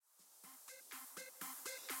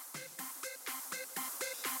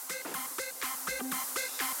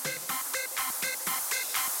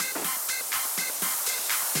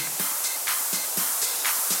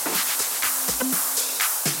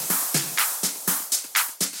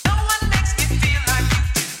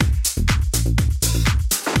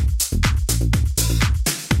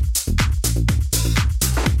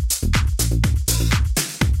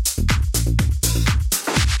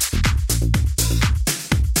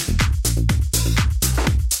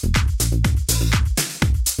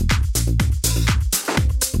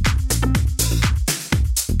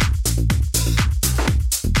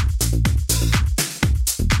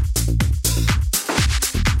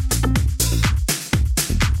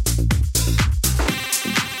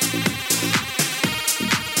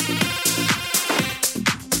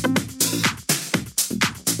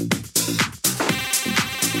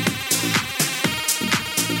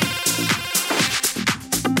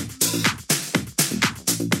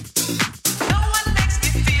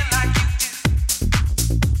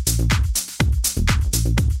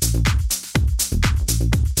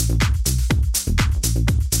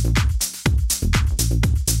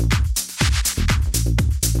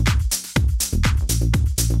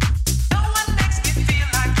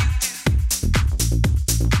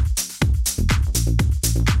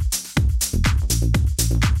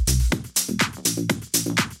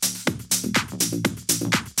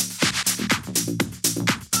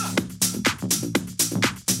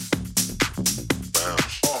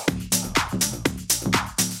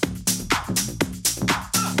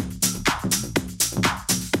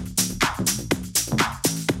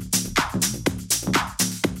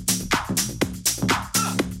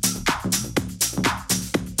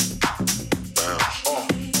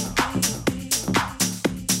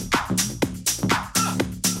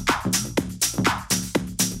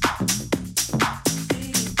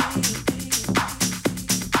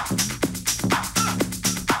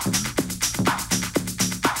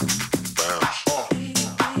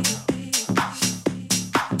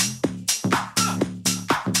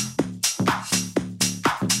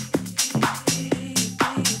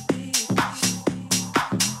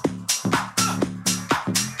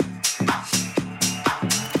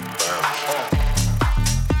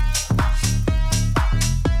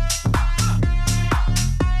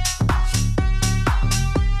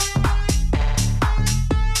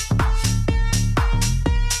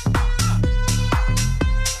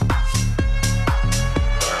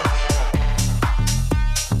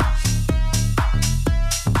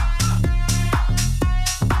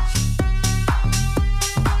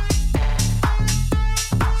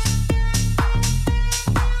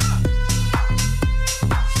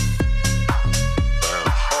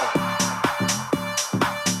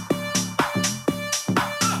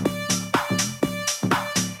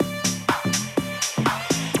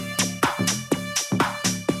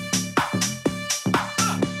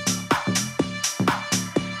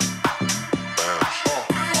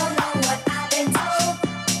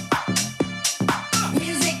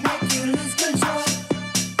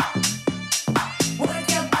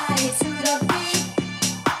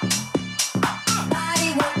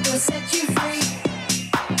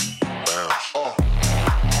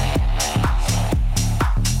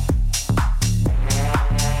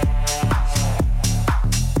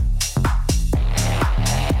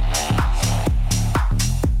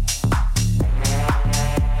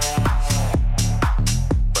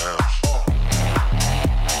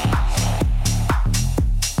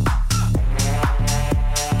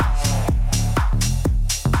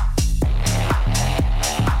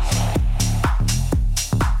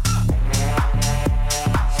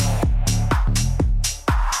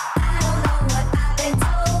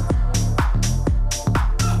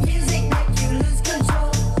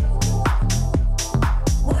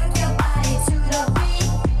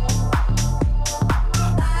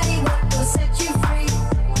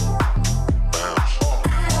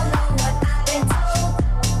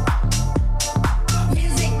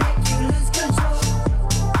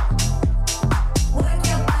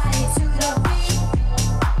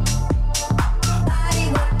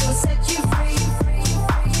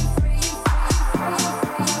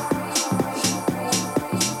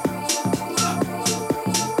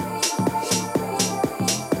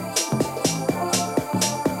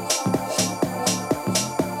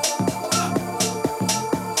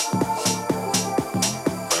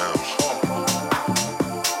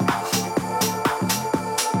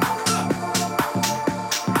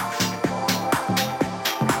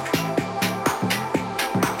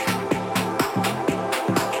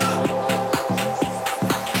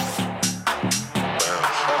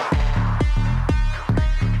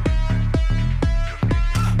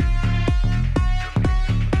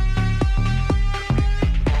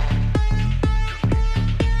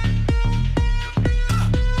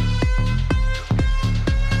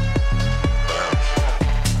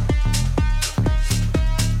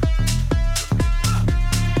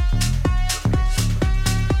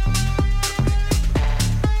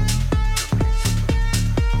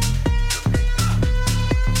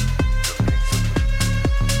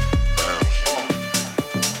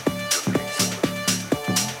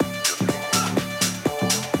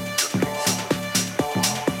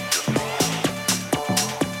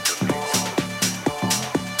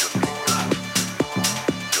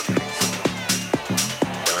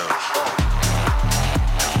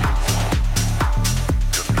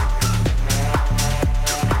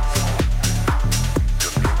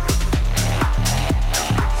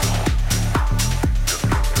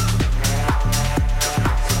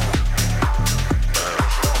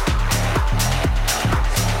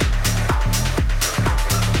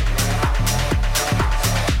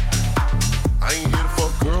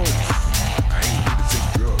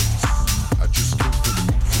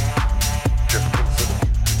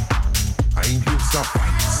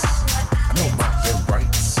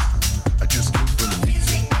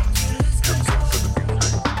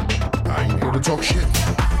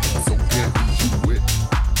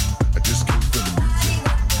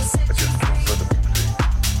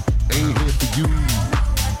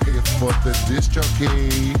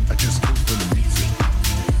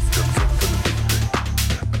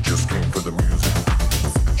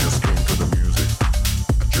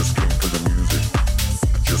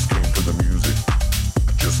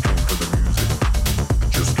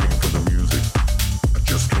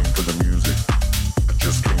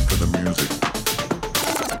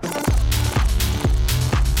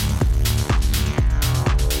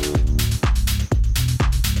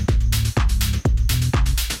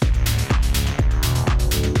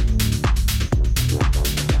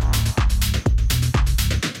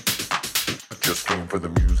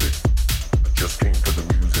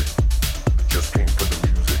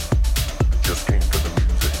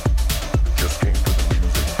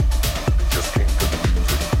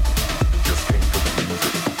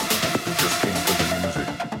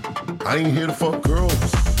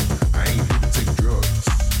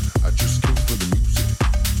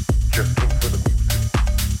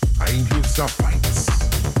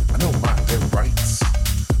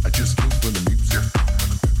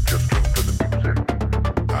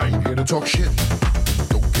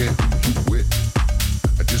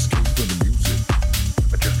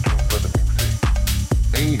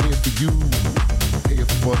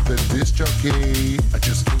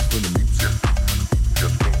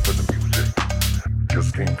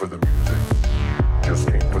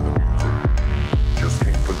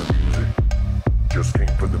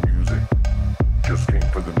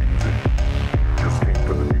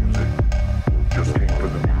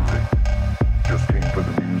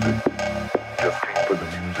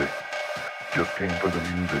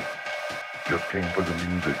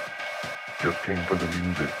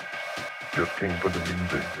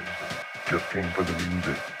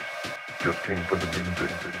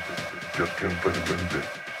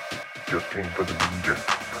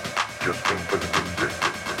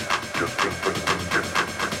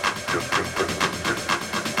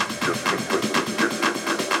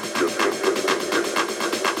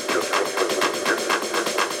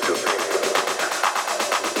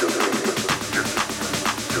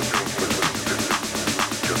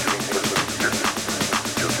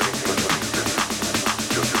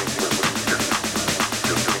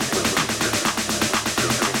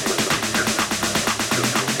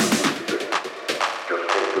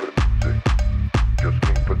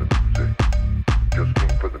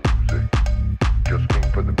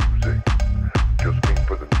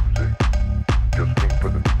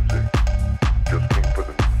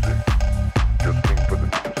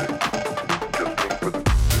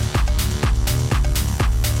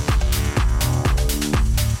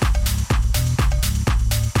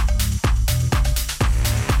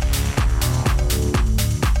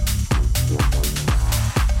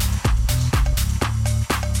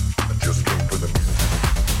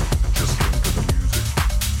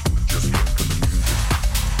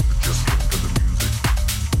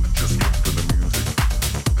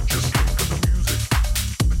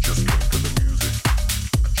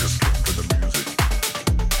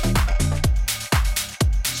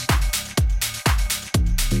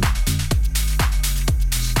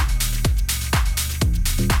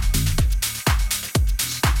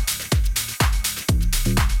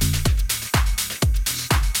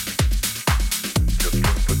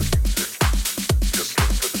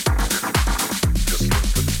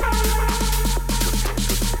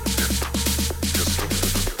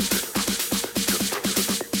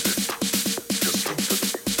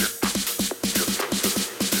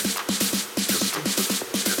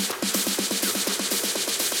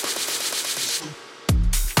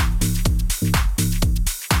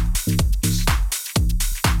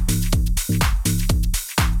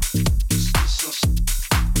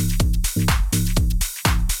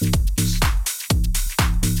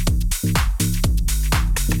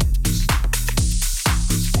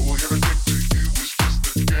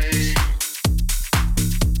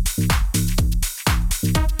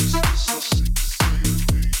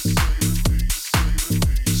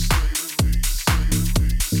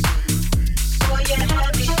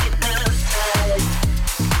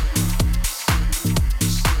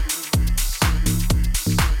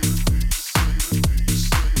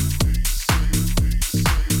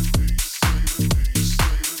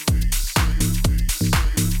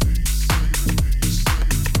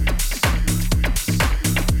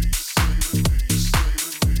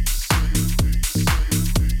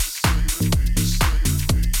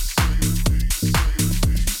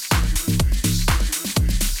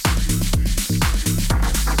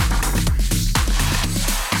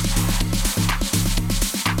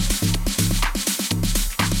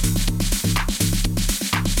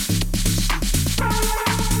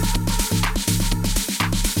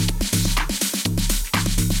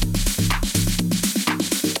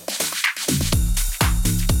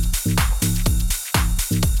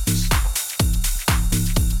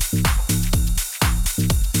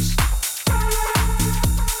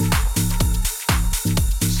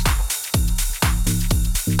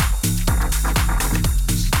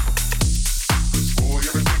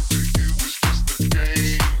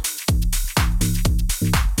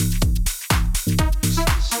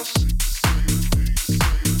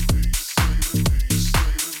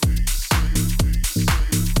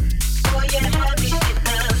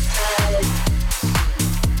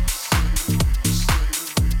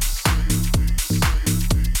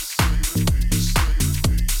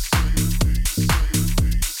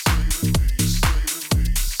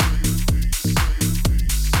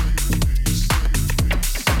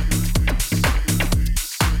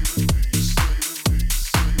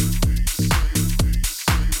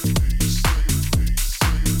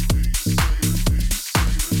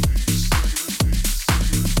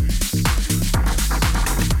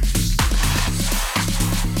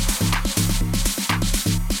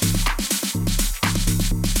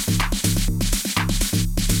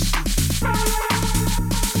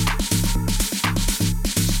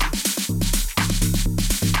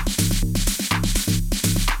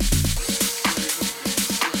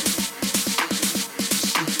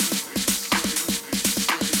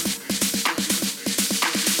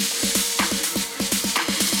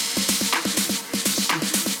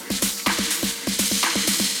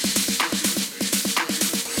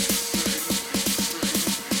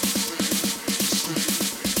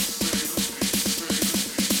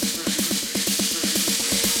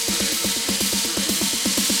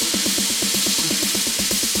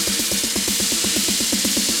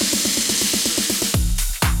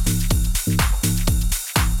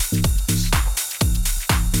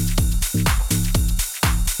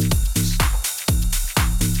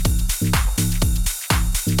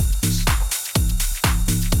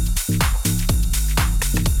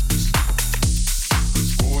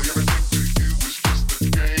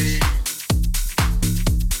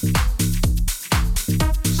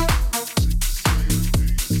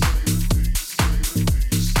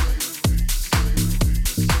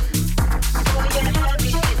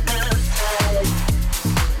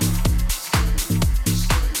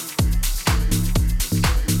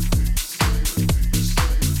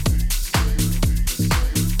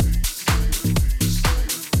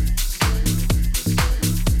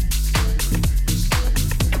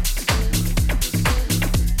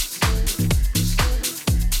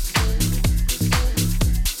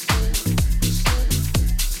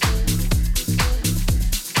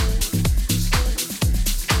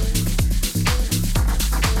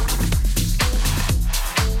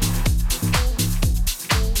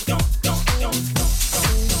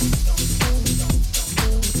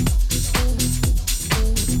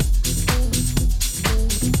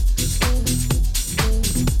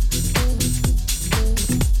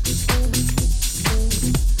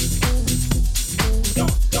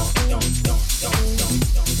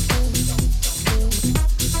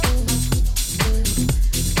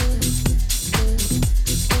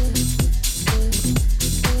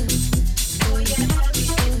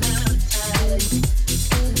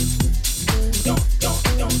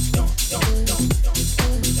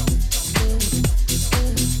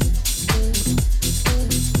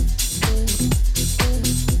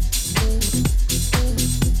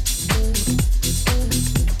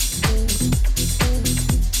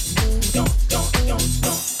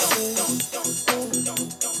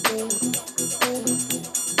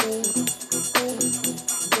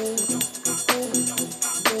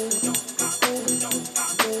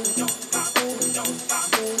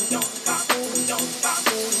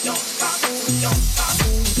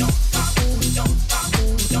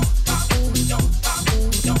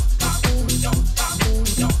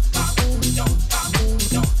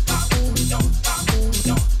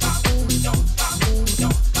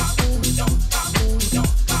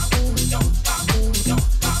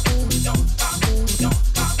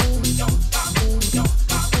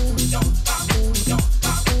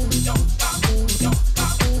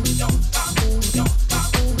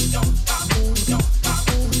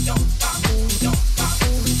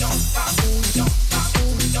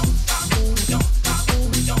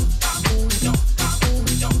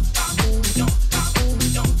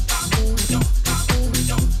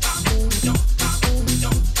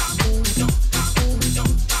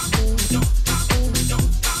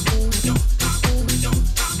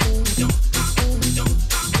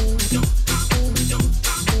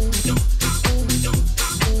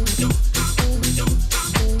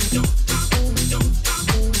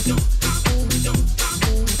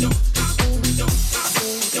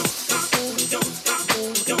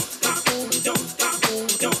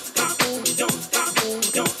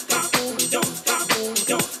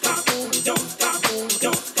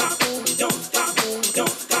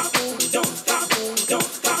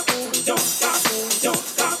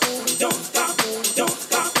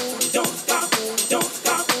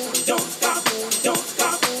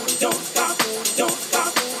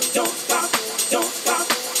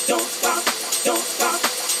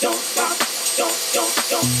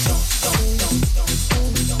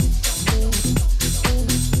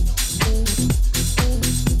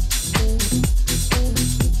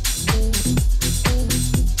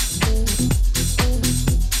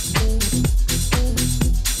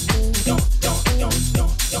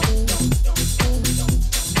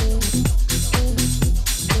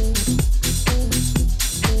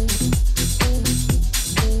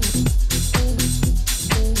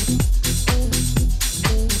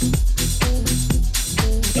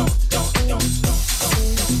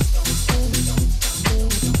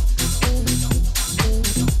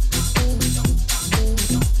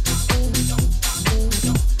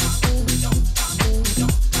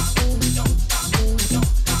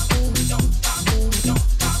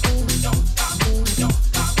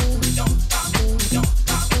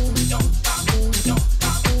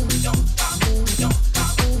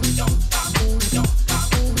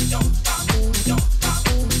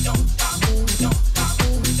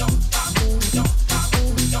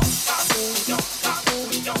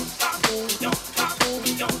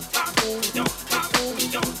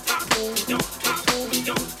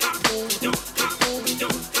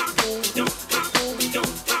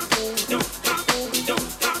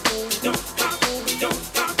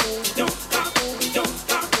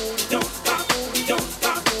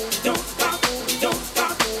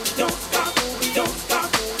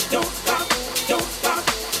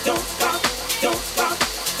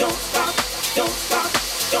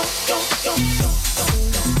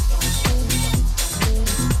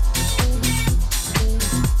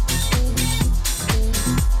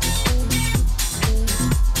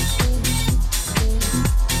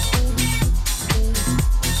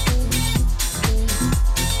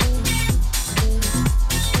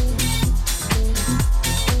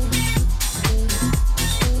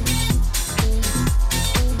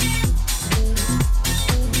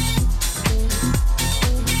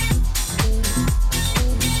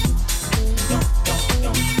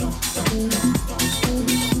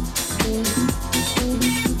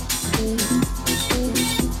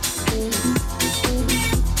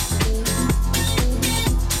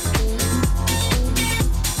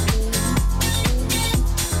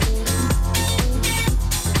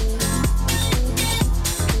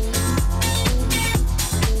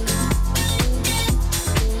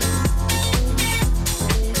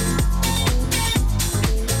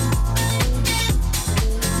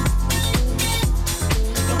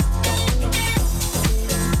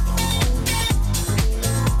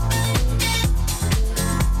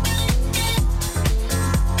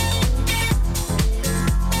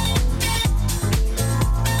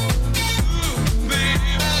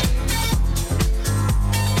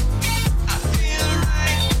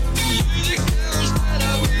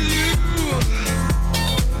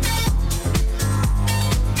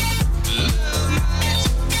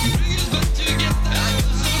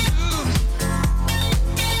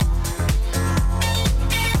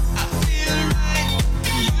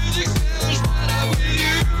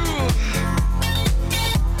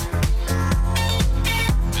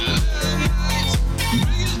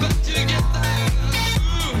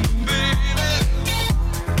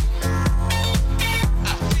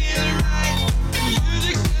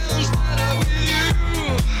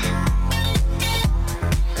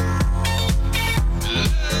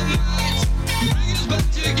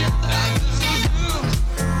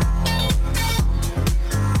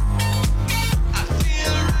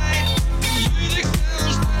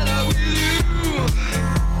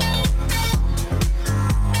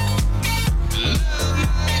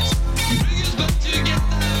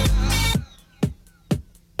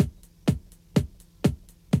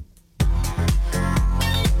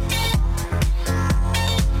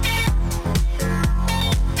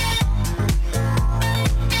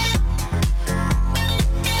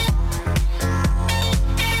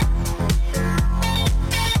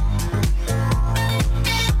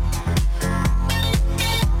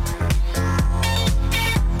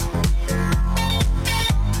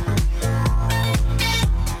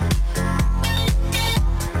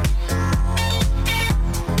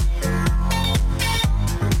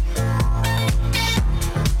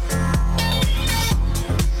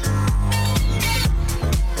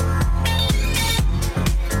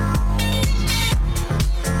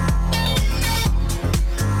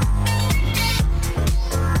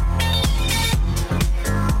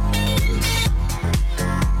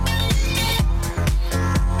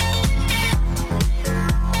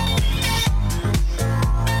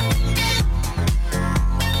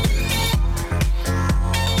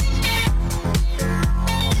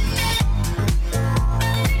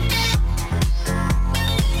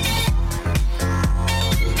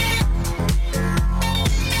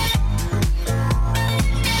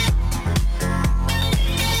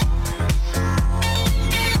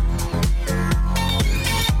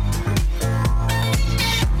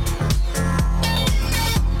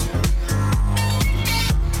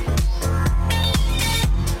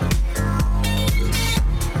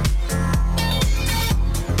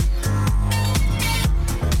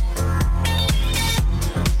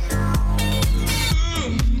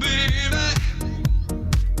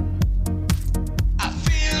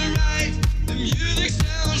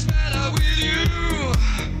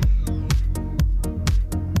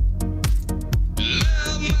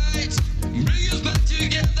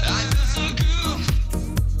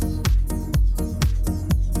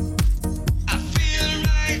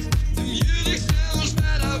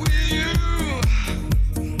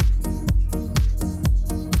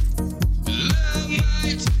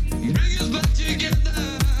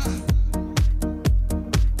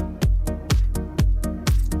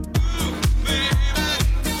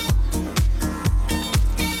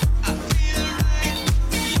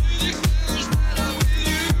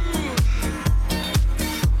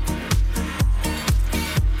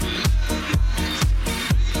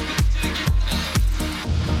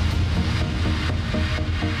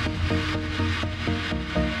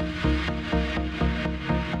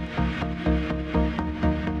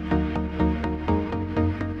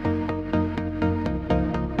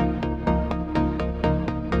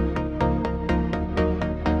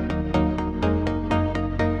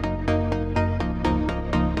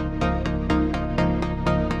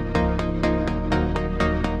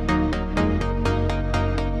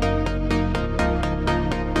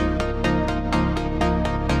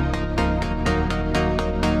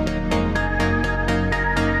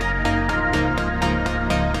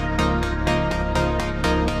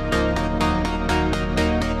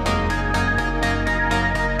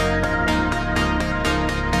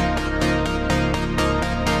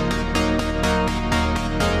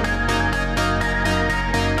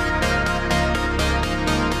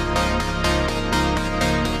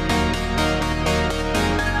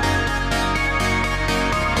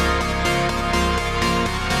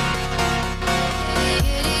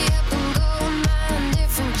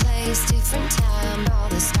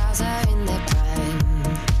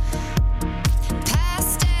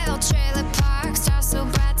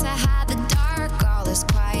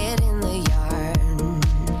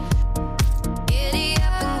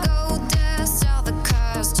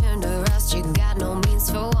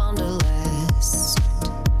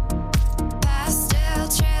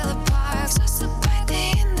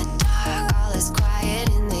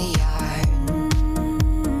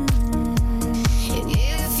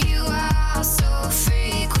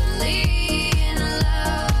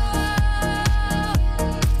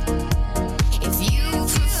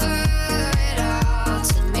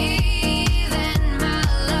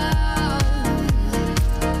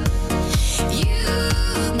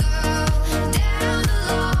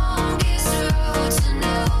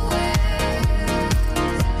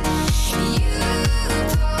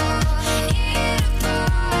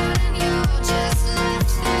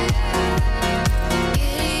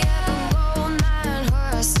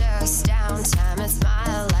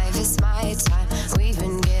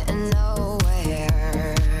Waiting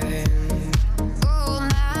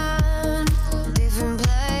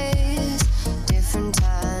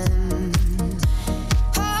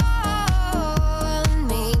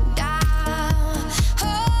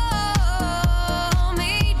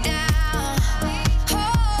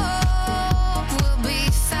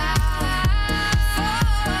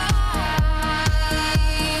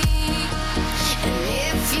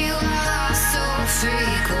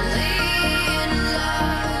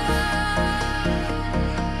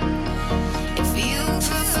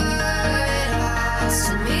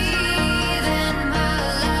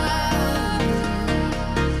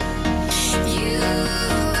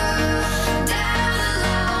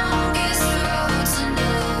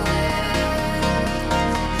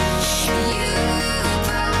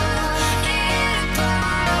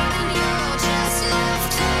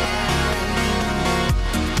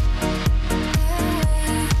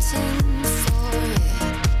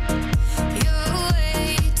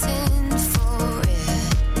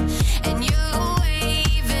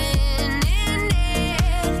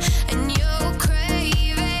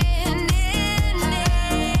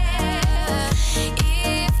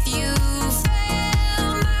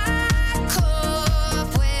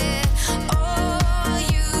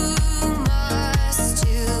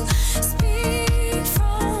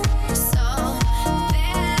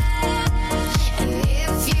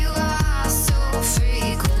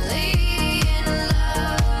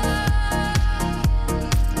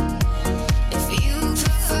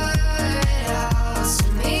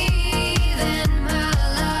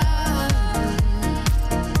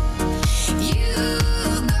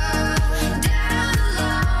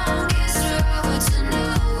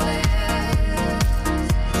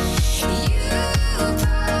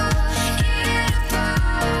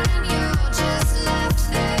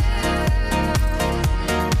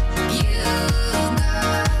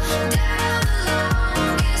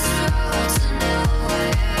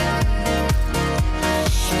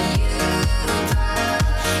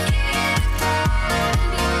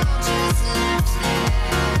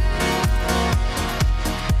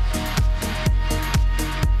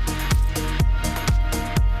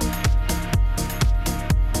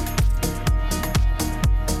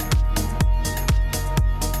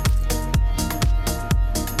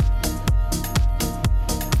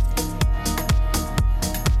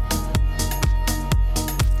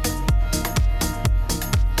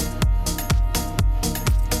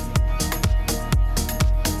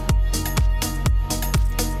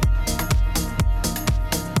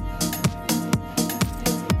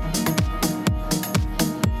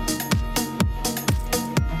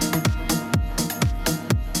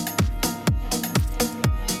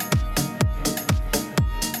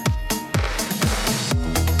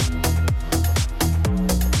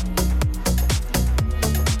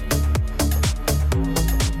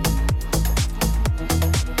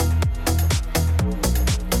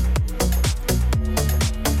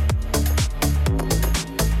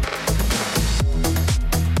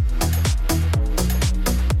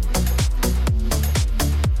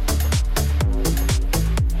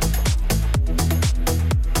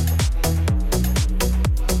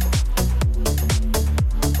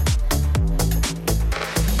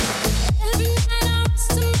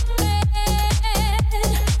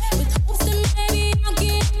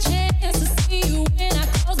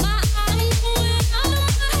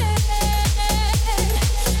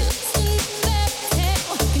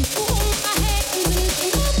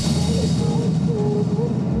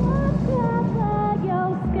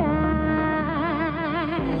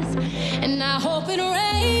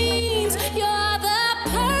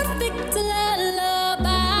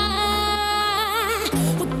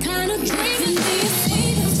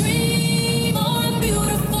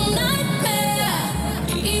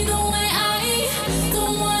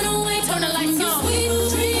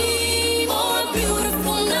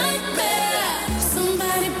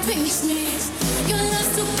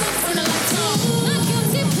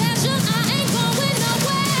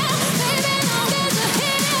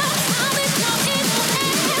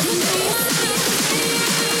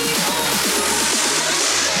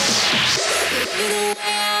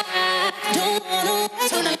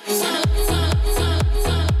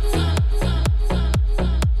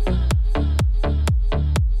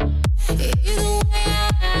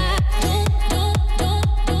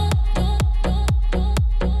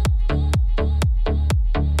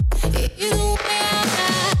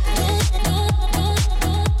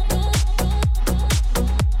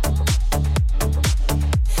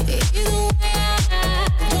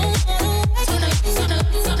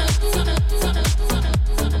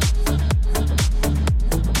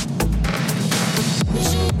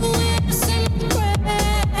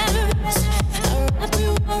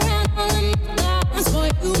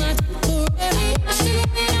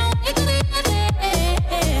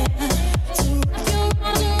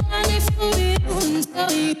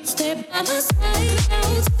Stay by my side,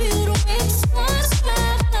 it's feel the way the sun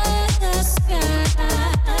sky.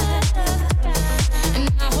 And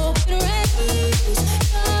I hope it rains.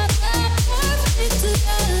 You're the perfect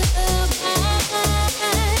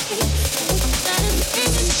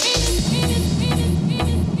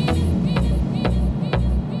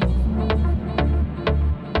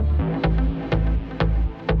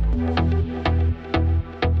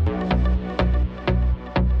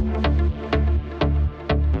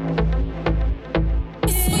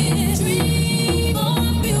Sweet dreams.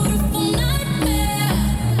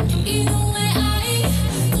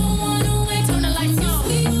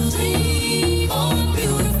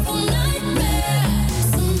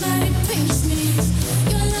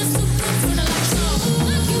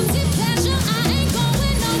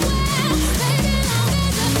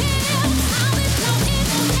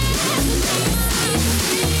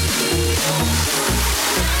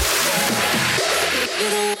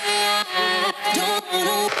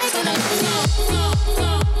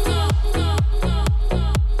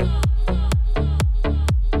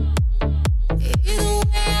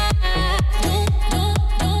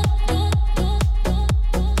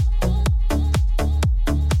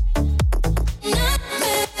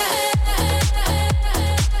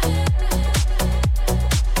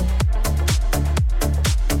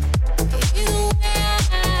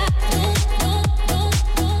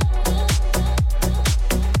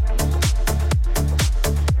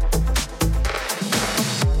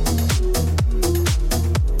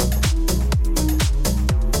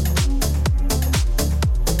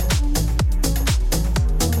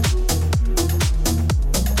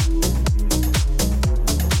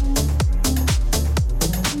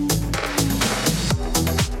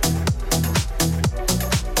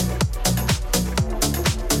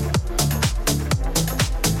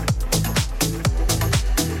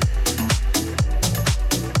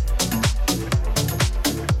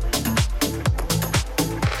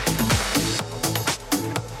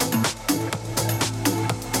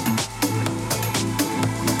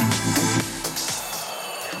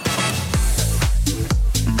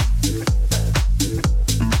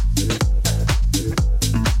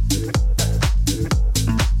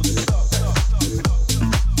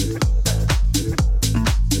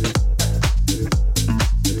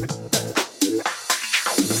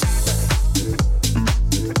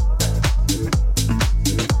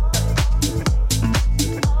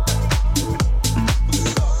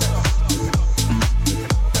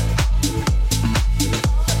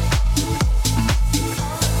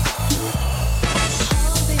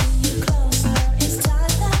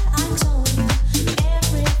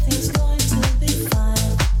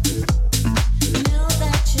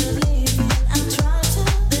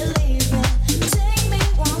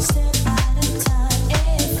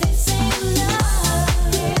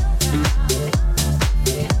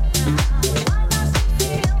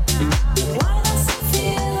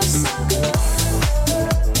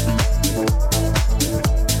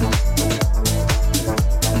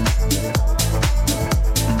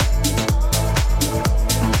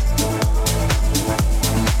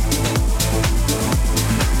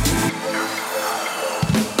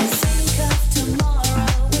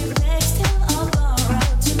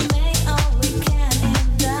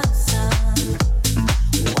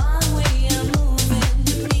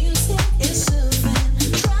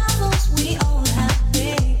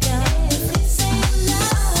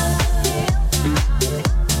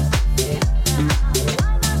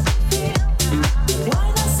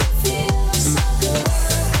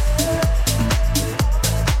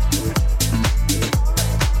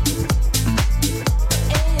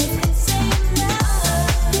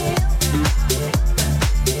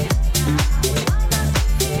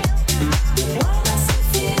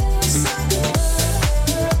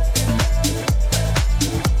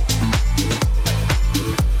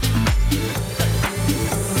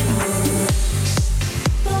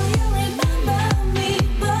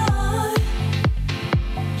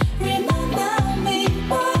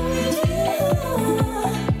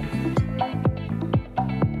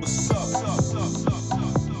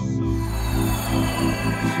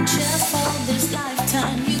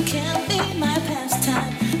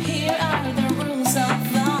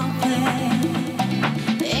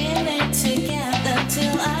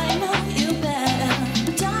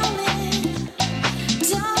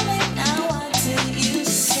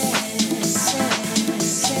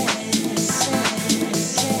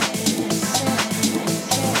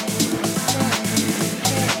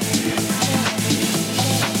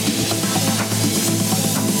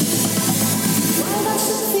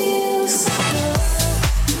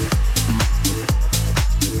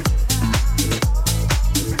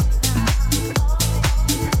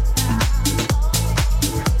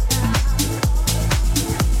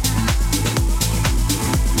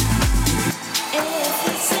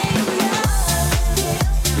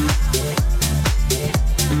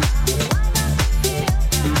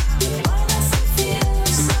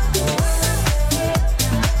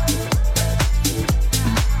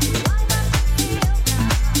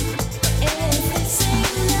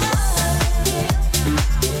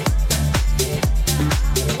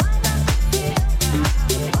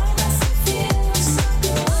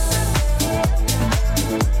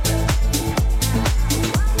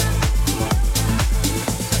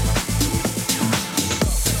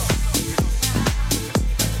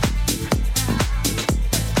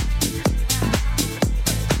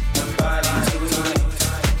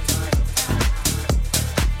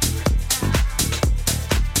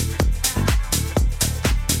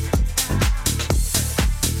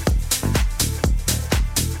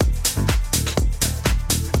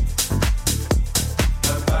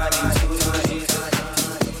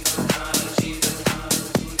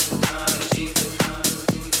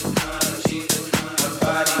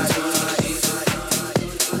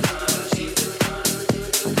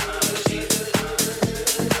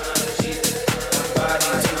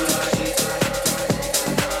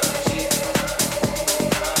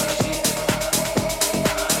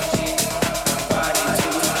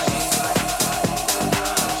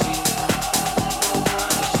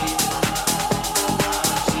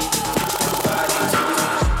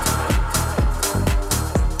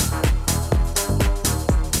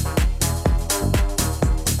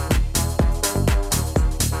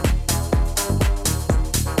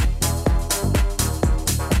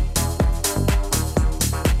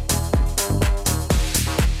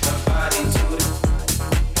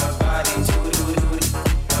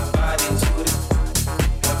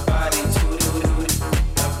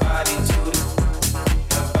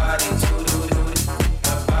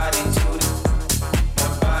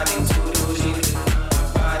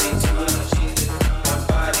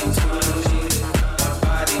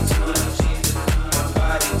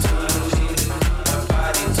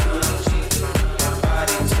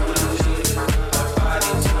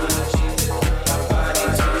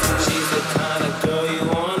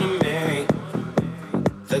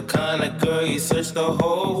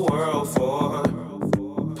 world for.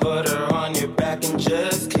 Put her on your back and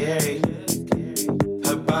just carry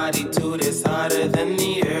her body to this hotter than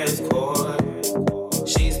the earth's core.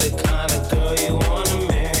 She's the kind of girl you wanna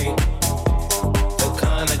marry, the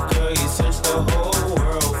kind of girl you search the whole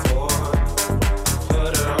world for.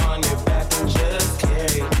 Put her on your back and just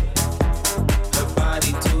carry her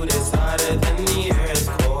body to this hotter than the earth's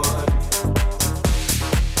core.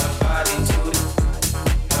 Her body to the,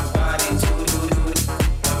 her body to the,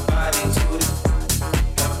 her body to the,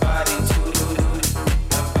 her body to the,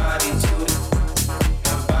 her body to the,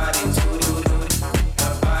 her body to the,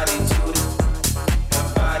 her body to the, her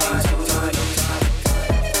body to the.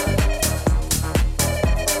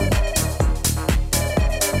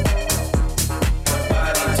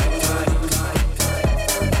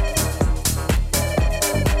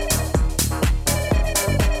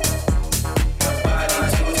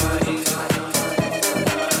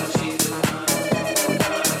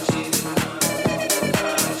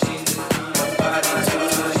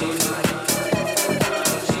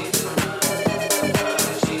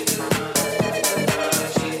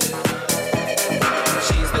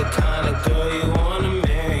 She's the kind of girl you wanna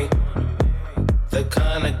marry, the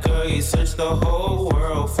kind of girl you search the whole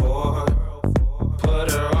world for.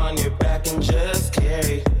 Put her on your back and just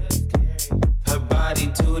carry her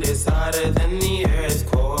body to this hotter than the earth's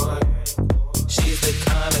core. She's the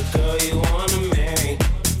kind of girl you wanna marry,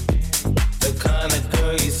 the kind of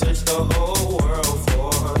girl you search the whole world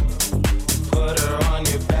for. Put her on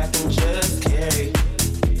your back and just carry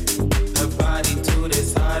her body to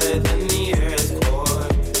this hotter than the earth's core.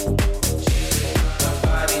 Her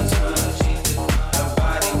body to her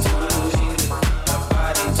body to her body to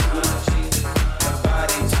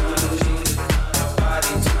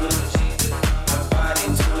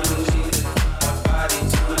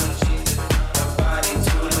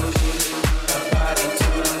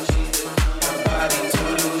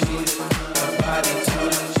her body to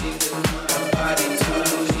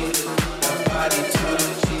her body to her body to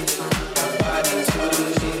her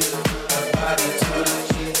body to her body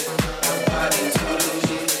to her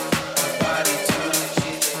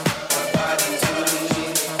body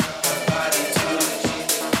to her body to her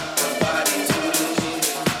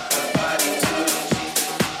body to her body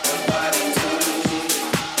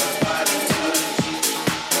to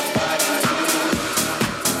her body to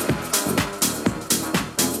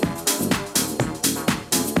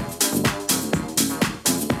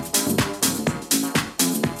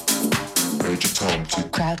Major Tom to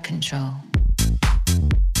Crowd control.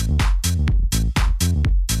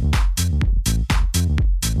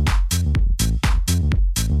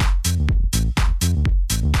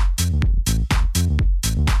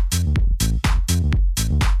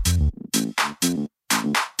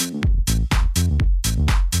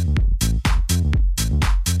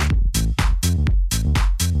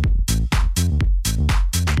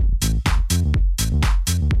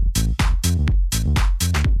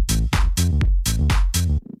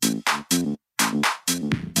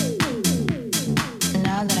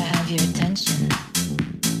 Now that I have your attention,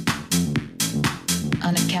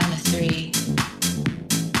 on a count of three,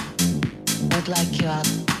 I'd like you all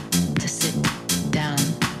to sit down.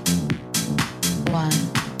 1,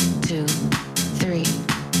 2, 3.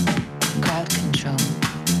 Crowd control.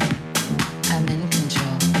 I'm in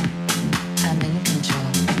control. I'm in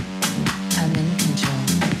control. I'm in control.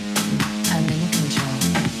 I'm in control.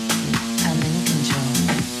 I'm in control.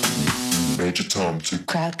 Major Tom to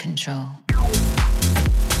Crowd control.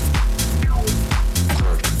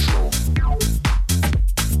 crowd control.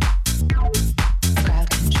 Crowd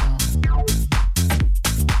control.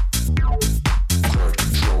 Crowd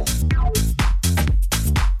control.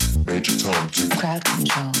 Major Tom to Crowd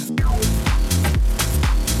control.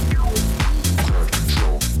 crowd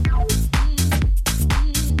control.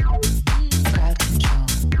 Crowd control.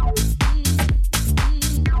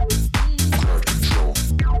 Crowd control.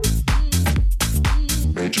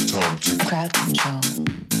 Major Tom to Crowd control.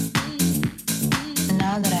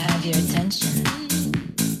 Now that I have your attention,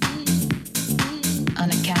 on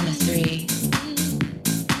a count of three,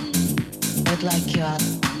 I'd like you all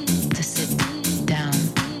to sit down.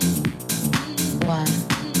 1,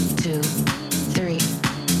 2, 3.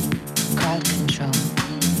 Crowd control.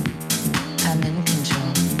 I'm in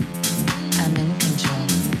control. I'm in control.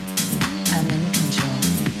 I'm in control.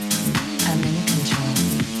 I'm in control.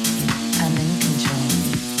 I'm in control.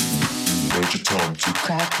 Major Tom to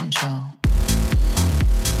Crowd control.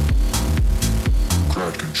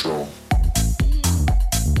 crowd control.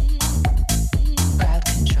 Crowd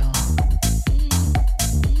control.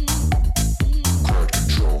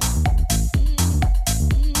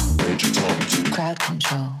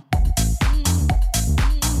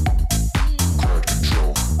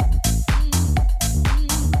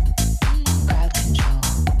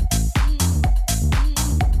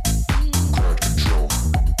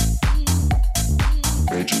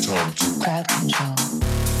 crowd control.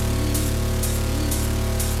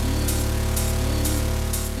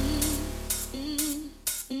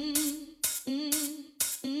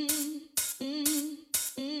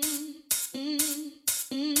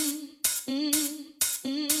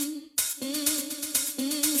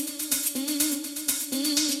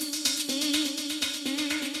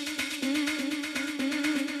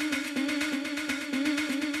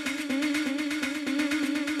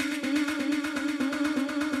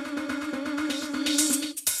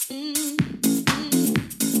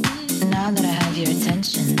 Now that I have your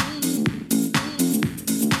attention,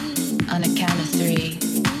 on a count of three,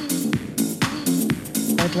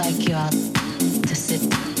 I would like you all to sit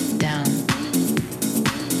down.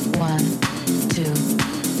 1, 2,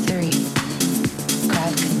 3.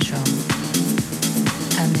 Crowd control.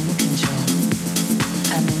 I'm in control.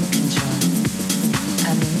 I'm in control.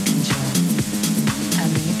 I'm in control.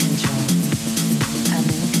 I'm in control. I'm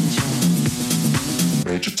in control.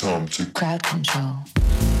 Major Tom to Crowd control.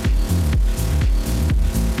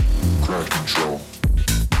 crowd control.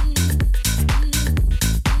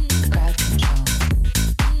 Crowd control.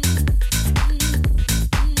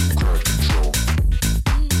 Crowd control.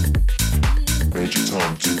 Major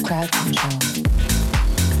Tom to Crowd control.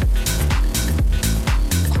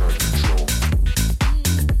 crowd control.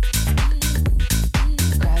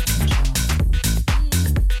 Crowd control.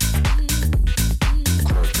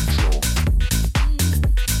 Crowd control.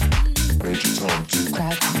 Major Tom to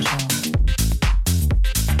Crowd control.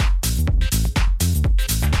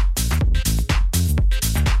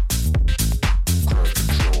 crowd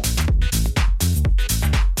control.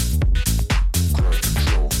 Crowd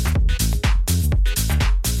control.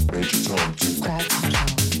 Major Tom to Crowd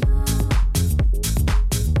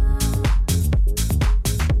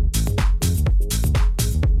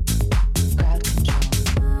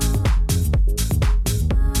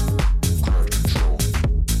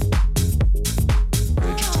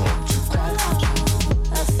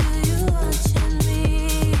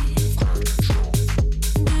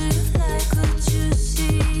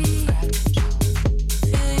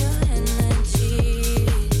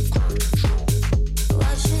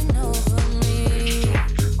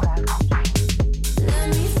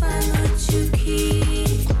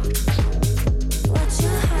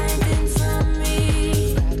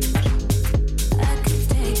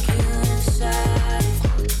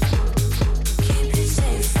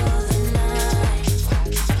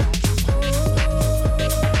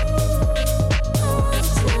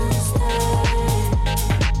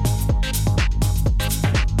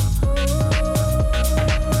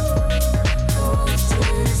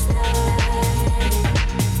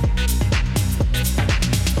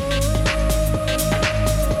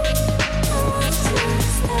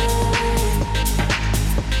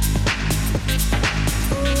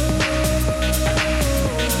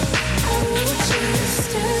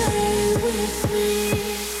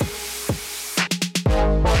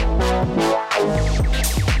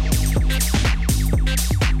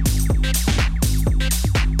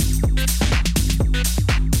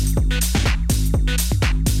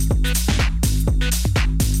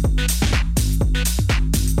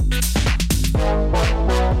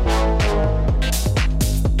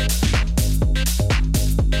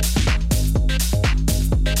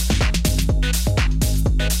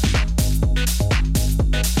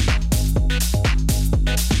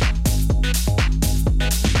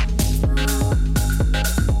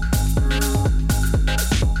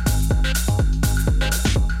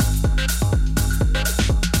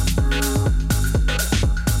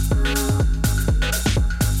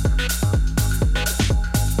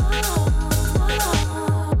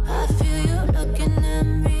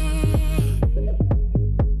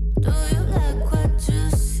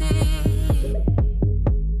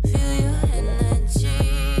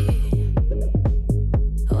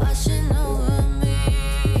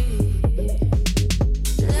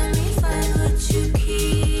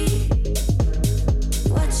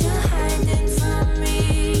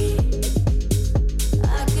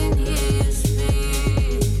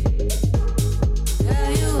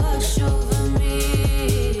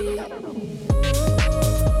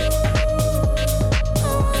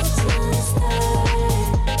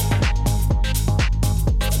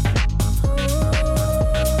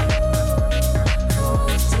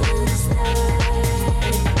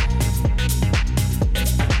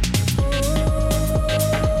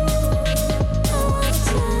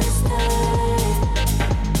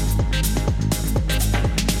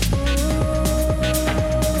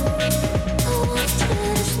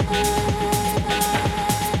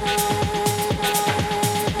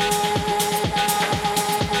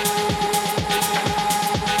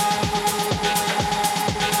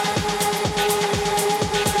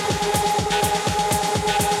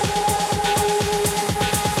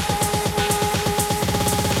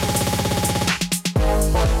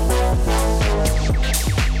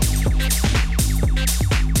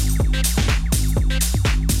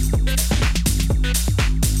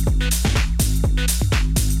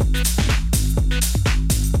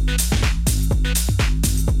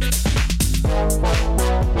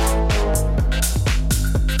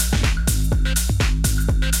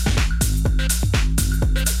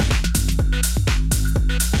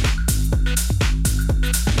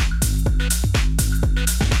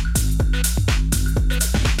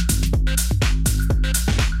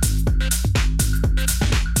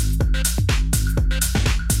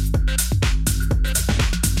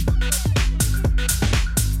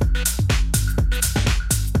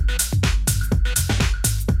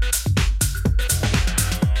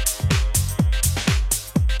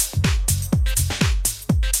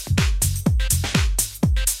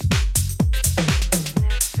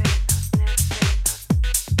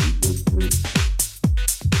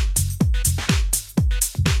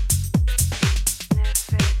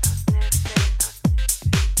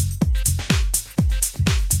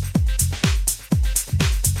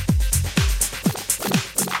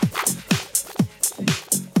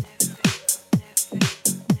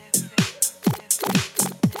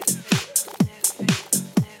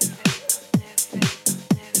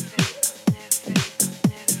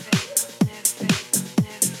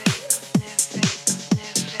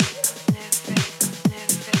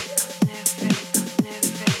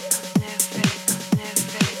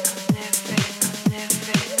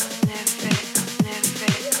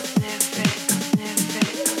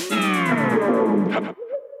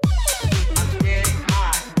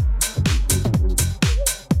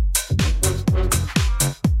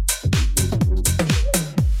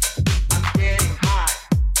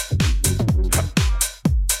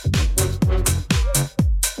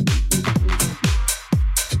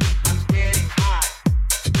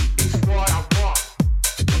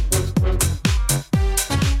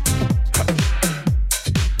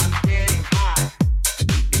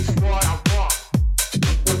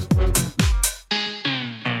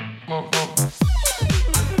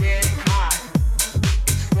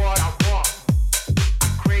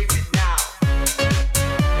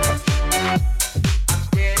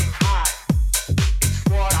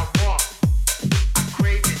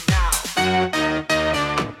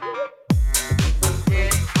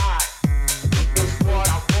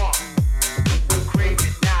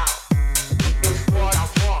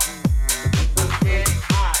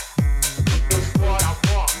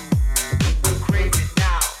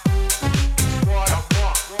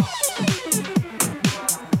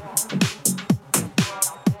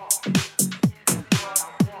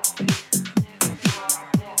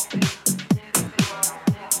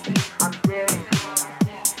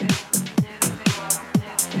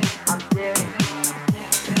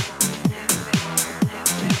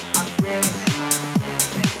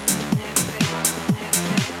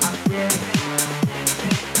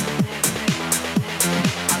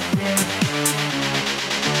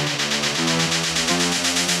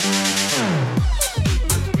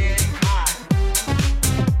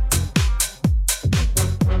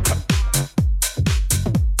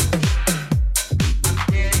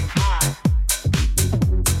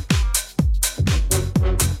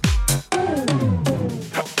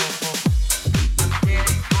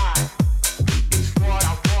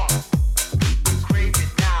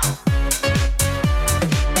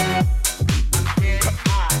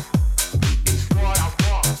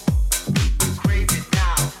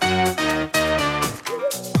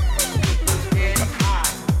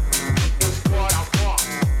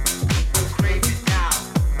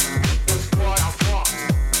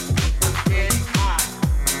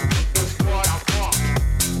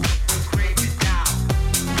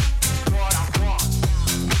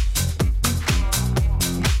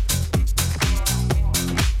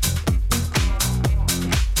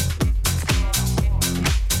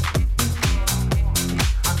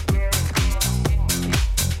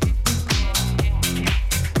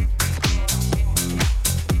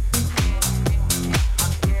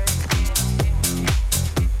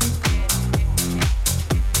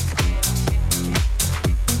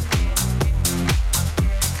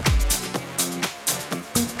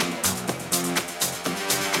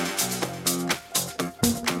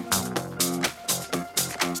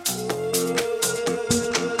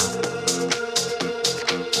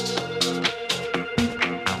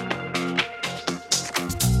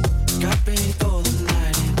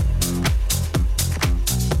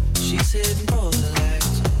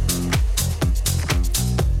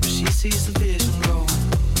sees the vision growing.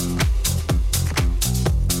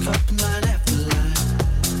 Cupping line after line.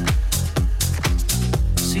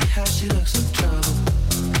 See how she looks like trouble.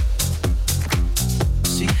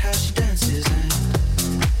 See how she dances and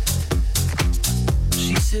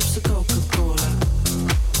she sips the Coca-Cola.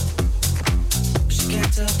 But she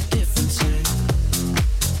can't tell the difference, yeah.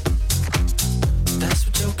 That's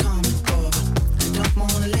what you're coming for, but they don't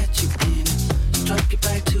wanna let you in. You drop your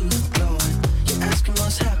back to the floor and you're asking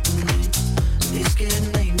what's happening. It's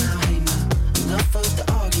getting late now, hey now. Enough of the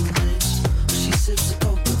arguments. She sips the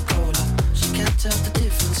Coca-Cola. She can't tell the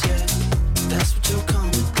difference, yeah. That's what you're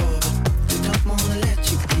coming for, but they don't wanna let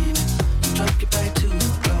you in. You drop your back to the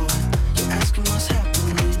floor and you're asking what's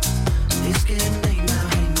happening. It's getting late now,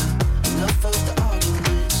 hey now. Enough of the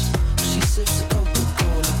arguments. She sips the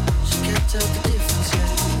Coca-Cola. She can't tell the difference, yeah.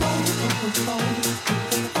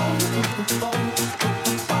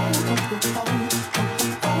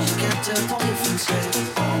 She can't tell the difference, yeah.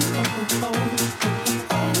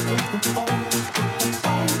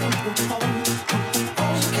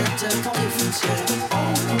 She can't tell the difference, yeah.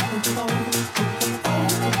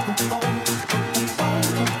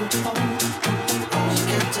 She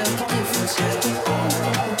can't tell the difference, yeah.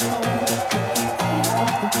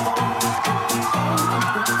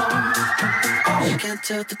 She can't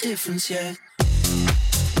tell the difference, yeah.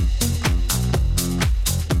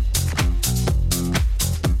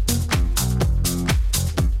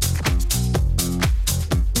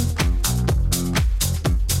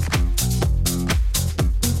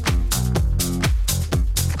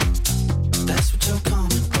 That's what you're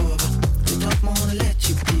coming for, but they don't wanna let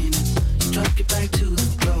you in. You drop your back to the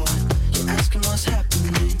floor and you're asking what's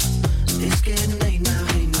happening. It's getting late now,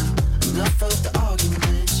 hey now. Enough of the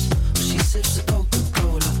arguments. She sips the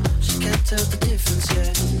Coca-Cola. She can't tell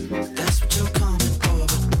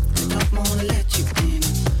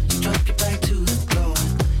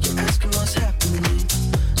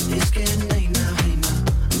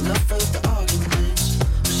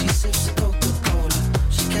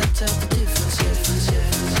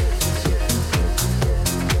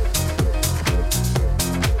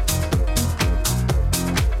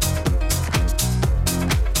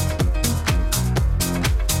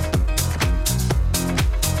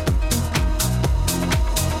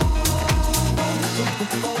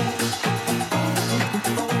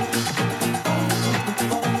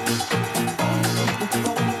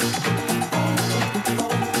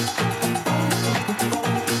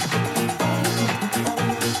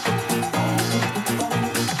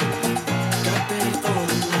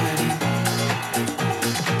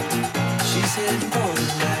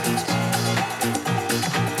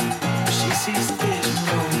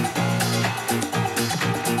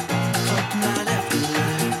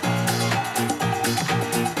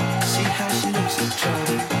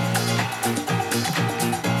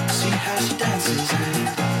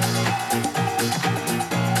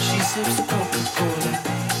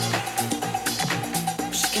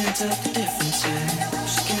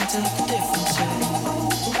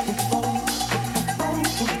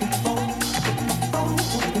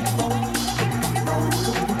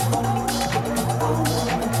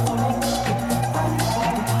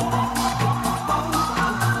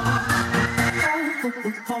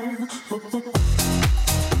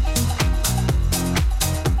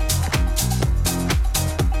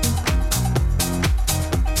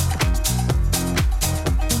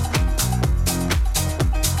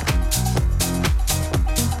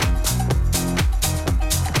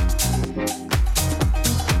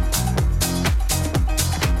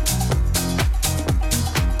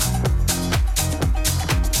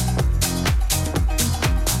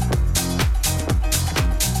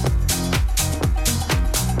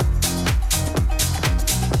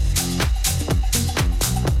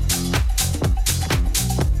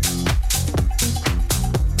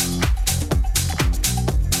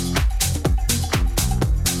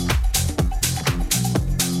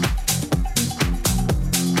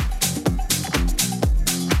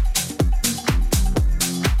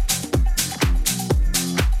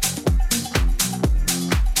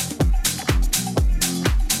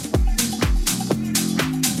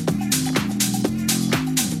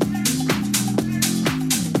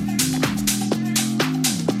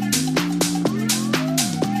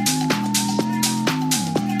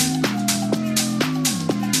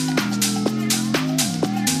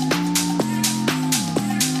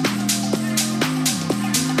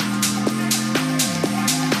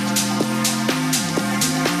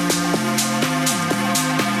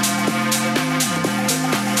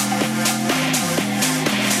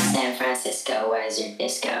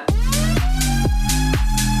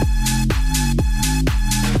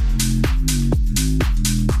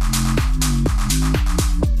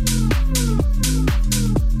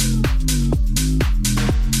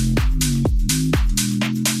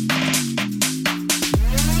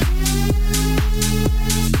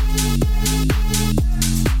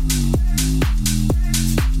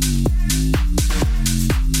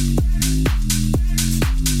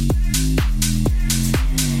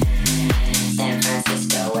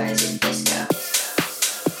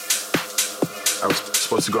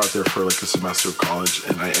out there for like a semester of college,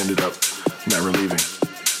 and I ended up never leaving.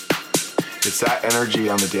 It's that energy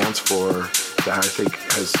on the dance floor that I think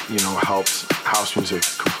has, helped house music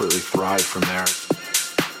completely thrive from there.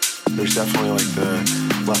 There's definitely like the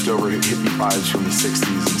leftover hippie vibes from the 60s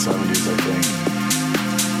and 70s, I think.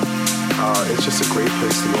 It's just a great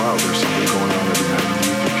place to go out. There's something going on every night. You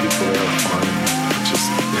meet the people there are fun. It's just,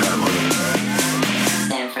 I love it.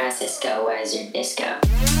 San Francisco, where's your disco?